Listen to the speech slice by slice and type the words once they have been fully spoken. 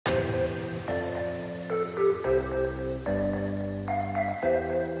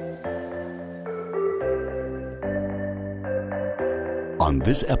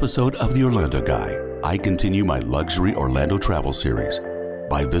this episode of The Orlando Guy, I continue my luxury Orlando travel series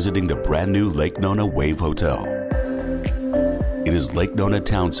by visiting the brand new Lake Nona Wave Hotel. It is Lake Nona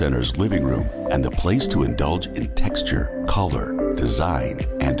Town Center's living room and the place to indulge in texture, color, design,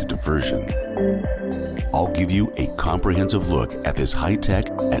 and diversion. I'll give you a comprehensive look at this high-tech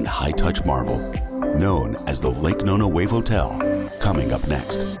and high-touch marvel, known as the Lake Nona Wave Hotel, coming up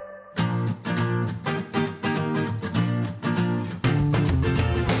next.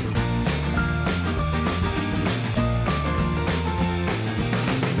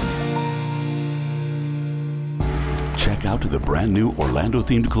 Check out the brand new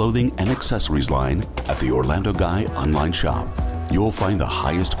Orlando-themed clothing and accessories line at the Orlando Guy online shop. You'll find the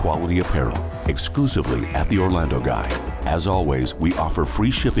highest quality apparel exclusively at the Orlando Guy. As always, we offer free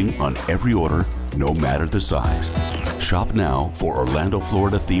shipping on every order, no matter the size. Shop now for Orlando,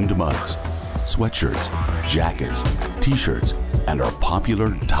 Florida themed mugs, sweatshirts, jackets, t-shirts, and our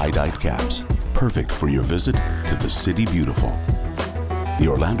popular tie-dyed caps. Perfect for your visit to the City Beautiful. The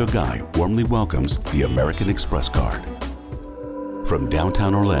Orlando Guy warmly welcomes the American Express card. From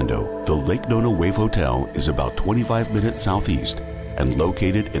downtown Orlando, the Lake Nona Wave Hotel is about 25 minutes southeast and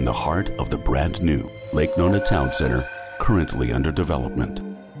located in the heart of the brand new Lake Nona Town Center, currently under development.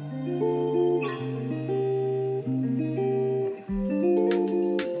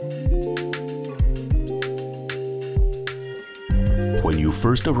 When you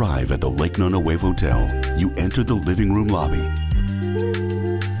first arrive at the Lake Nona Wave Hotel, you enter the living room lobby.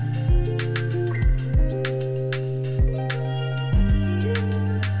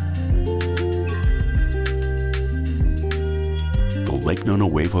 Lake Nona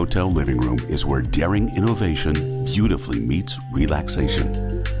Wave Hotel living room is where daring innovation beautifully meets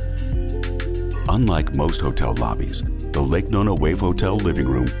relaxation. Unlike most hotel lobbies, the Lake Nona Wave Hotel living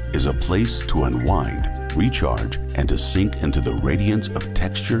room is a place to unwind, recharge, and to sink into the radiance of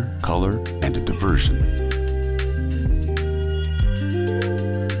texture, color, and diversion.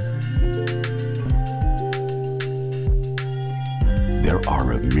 There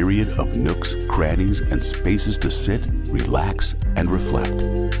are a myriad of nooks, crannies, and spaces to sit, relax, and reflect.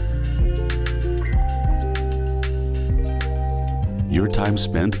 Your time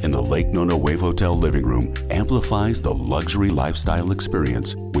spent in the Lake Nona Wave Hotel living room amplifies the luxury lifestyle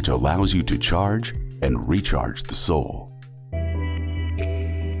experience, which allows you to charge and recharge the soul.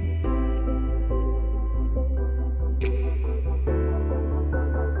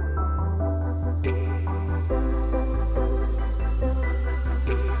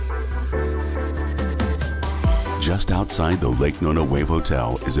 Just outside the Lake Nona Wave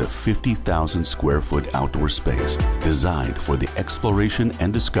Hotel is a 50,000 square foot outdoor space designed for the exploration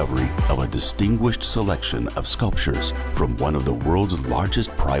and discovery of a distinguished selection of sculptures from one of the world's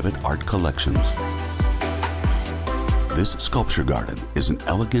largest private art collections. This sculpture garden is an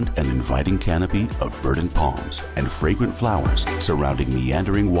elegant and inviting canopy of verdant palms and fragrant flowers surrounding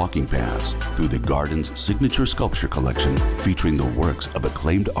meandering walking paths through the garden's signature sculpture collection, featuring the works of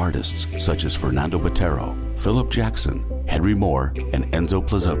acclaimed artists such as Fernando Botero, Philip Jackson, Henry Moore, and Enzo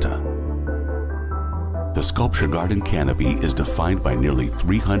Plazotta. The sculpture garden canopy is defined by nearly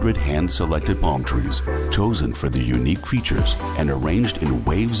 300 hand-selected palm trees, chosen for their unique features and arranged in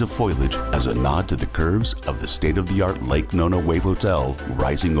waves of foliage as a nod to the curves of the state-of-the-art Lake Nona Wave Hotel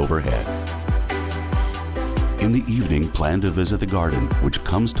rising overhead. In the evening, plan to visit the garden, which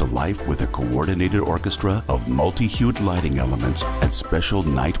comes to life with a coordinated orchestra of multi-hued lighting elements and special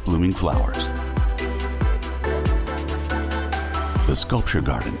night-blooming flowers. The sculpture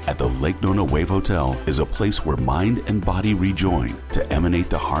garden at the Lake Nona Wave Hotel is a place where mind and body rejoin to emanate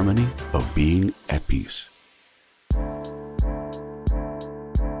the harmony of being at peace.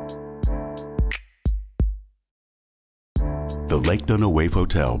 The Lake Nona Wave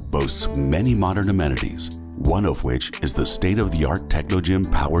Hotel boasts many modern amenities, one of which is the state-of-the-art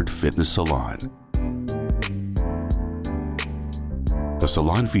Technogym-powered fitness salon. The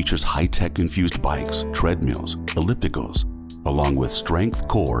salon features high-tech infused bikes, treadmills, ellipticals, along with strength,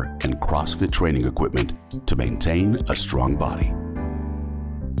 core, and CrossFit training equipment to maintain a strong body.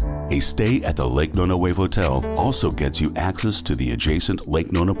 A stay at the Lake Nona Wave Hotel also gets you access to the adjacent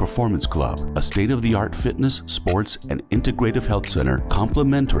Lake Nona Performance Club, a state-of-the-art fitness, sports, and integrative health center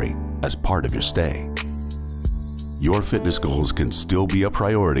complimentary as part of your stay. Your fitness goals can still be a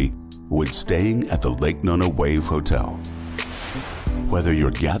priority when staying at the Lake Nona Wave Hotel. Whether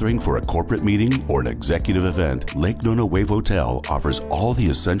you're gathering for a corporate meeting or an executive event, Lake Nona Wave Hotel offers all the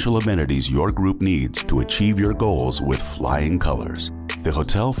essential amenities your group needs to achieve your goals with flying colors. The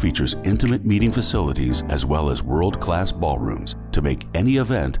hotel features intimate meeting facilities as well as world-class ballrooms to make any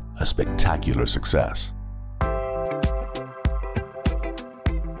event a spectacular success.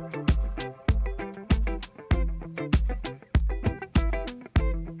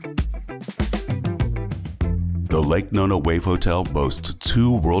 The Lake Nona Wave Hotel boasts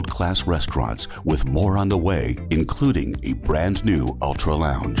 2 world-class restaurants with more on the way, including a brand new Ultra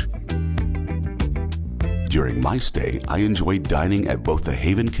Lounge. During my stay, I enjoyed dining at both the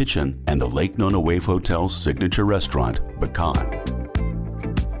Haven Kitchen and the Lake Nona Wave Hotel's signature restaurant, Bacan.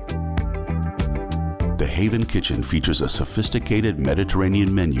 The Haven Kitchen features a sophisticated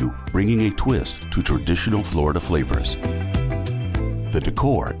Mediterranean menu, bringing a twist to traditional Florida flavors. The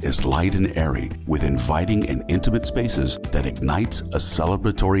decor is light and airy, with inviting and intimate spaces that ignites a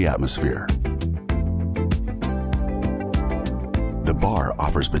celebratory atmosphere. The bar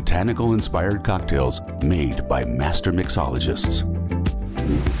offers botanical-inspired cocktails made by master mixologists.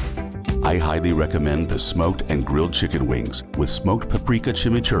 I highly recommend the smoked and grilled chicken wings with smoked paprika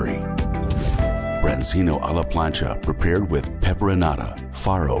chimichurri, branzino alla plancha prepared with pepperonata,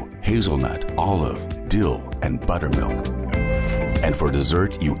 farro, hazelnut, olive, dill, and buttermilk. And for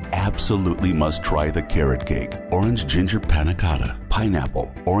dessert, you absolutely must try the carrot cake, orange ginger panna cotta,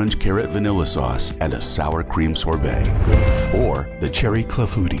 pineapple, orange carrot vanilla sauce, and a sour cream sorbet. Or the cherry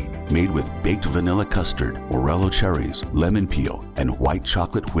clafouti, made with baked vanilla custard, morello cherries, lemon peel, and white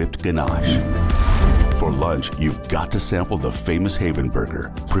chocolate whipped ganache. For lunch, you've got to sample the famous Haven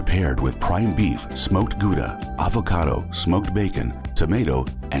Burger, prepared with prime beef, smoked Gouda, avocado, smoked bacon, tomato,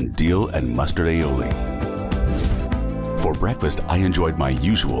 and dill and mustard aioli. For breakfast, I enjoyed my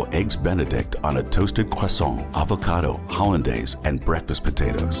usual Eggs Benedict on a toasted croissant, avocado, hollandaise, and breakfast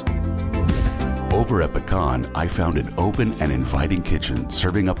potatoes. Over at Bacan, I found an open and inviting kitchen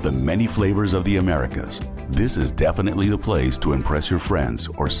serving up the many flavors of the Americas. This is definitely the place to impress your friends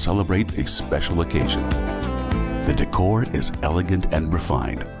or celebrate a special occasion. The decor is elegant and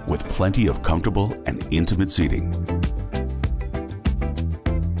refined, with plenty of comfortable and intimate seating.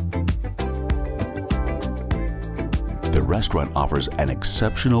 The restaurant offers an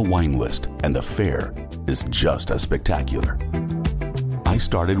exceptional wine list, and the fare is just as spectacular. I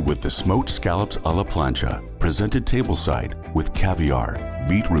started with the smoked scallops a la plancha, presented tableside with caviar,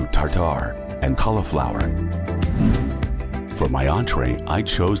 beetroot tartare, and cauliflower. For my entree, I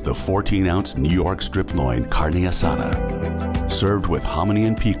chose the 14-ounce New York strip loin carne asada, served with hominy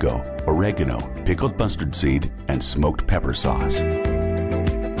and pico, oregano, pickled mustard seed, and smoked pepper sauce.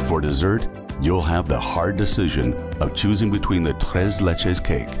 For dessert, you'll have the hard decision of choosing between the tres leches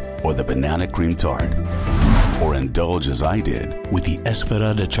cake or the banana cream tart. Or indulge as I did with the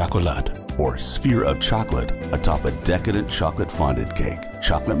esfera de chocolate, or sphere of chocolate, atop a decadent chocolate fondant cake,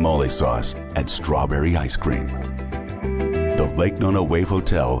 chocolate mole sauce, and strawberry ice cream. The Lake Nona Wave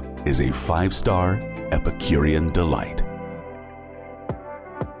Hotel is a 5-star Epicurean delight.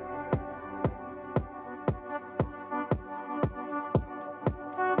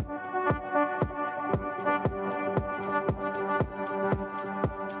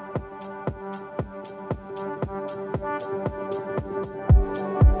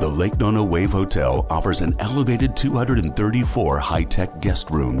 The Lake Nona Wave Hotel offers an elevated 234 high-tech guest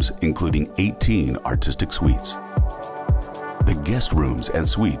rooms, including 18 artistic suites. The guest rooms and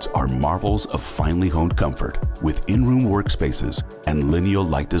suites are marvels of finely honed comfort, with in-room workspaces and lineal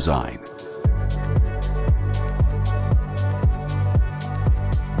light design.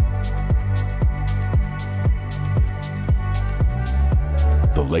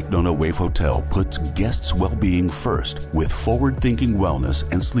 The Lake Nona Wave Hotel puts guests' well-being first with forward-thinking wellness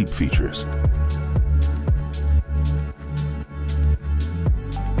and sleep features.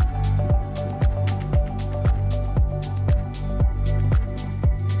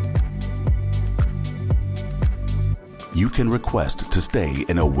 You can request to stay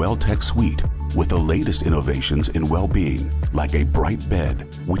in a well-tech suite with the latest innovations in well-being, like a bright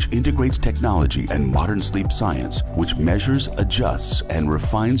bed, which integrates technology and modern sleep science, which measures, adjusts, and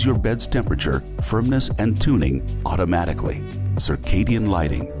refines your bed's temperature, firmness, and tuning automatically, circadian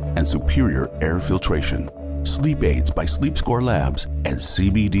lighting, and superior air filtration, sleep aids by Sleep Score Labs, and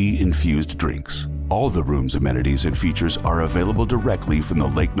CBD-infused drinks. All the room's amenities and features are available directly from the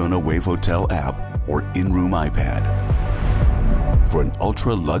Lake Nona Wave Hotel app or in-room iPad. For an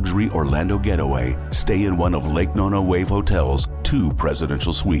ultra-luxury Orlando getaway, stay in one of Lake Nona Wave Hotel's 2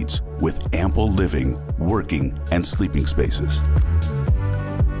 presidential suites with ample living, working, and sleeping spaces.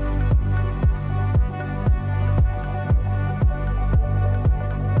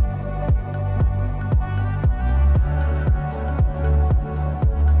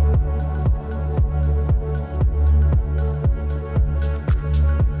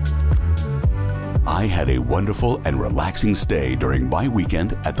 I had a wonderful and relaxing stay during my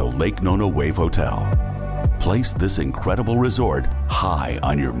weekend at the Lake Nona Wave Hotel. Place this incredible resort high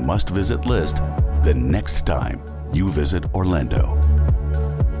on your must-visit list the next time you visit Orlando.